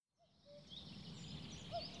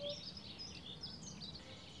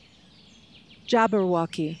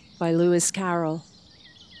Jabberwocky by Lewis Carroll.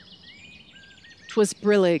 'Twas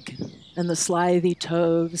brillig, and the slithy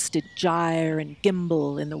toves did gyre and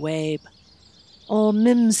gimble in the wabe. All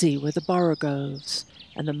mimsy were the borogoves,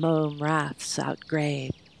 and the mome raths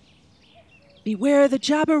outgrabe. Beware the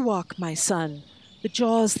Jabberwock, my son, the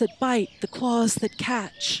jaws that bite, the claws that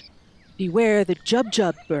catch. Beware the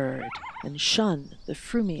Jubjub bird, and shun the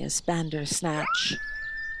frumious Bandersnatch.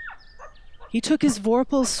 He took his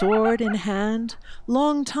vorpal sword in hand,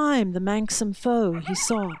 long time the manxome foe he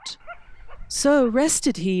sought. So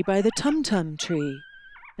rested he by the Tumtum tree,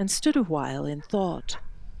 and stood a while in thought.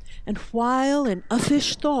 And while in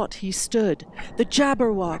uffish thought he stood, the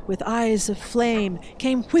Jabberwock with eyes of flame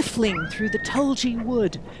came whiffling through the tulgey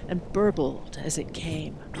wood, and burbled as it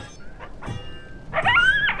came.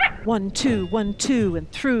 1, 2, 1, 2,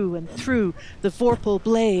 and through, the vorpal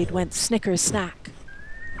blade went snicker-snack.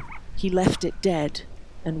 He left it dead,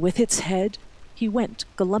 and with its head he went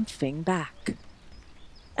galumphing back.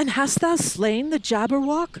 And hast thou slain the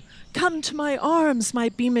Jabberwock? Come to my arms, my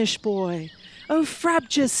beamish boy. O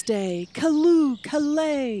Frabjous Callooh,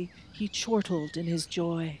 Callay, he chortled in his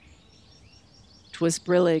joy. 'Twas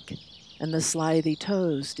brillig, and the slithy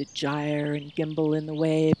toes did gyre and gimble in the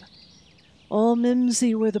wabe. All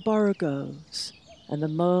mimsy were the borogoves, and the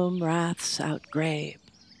mome raths outgrabe.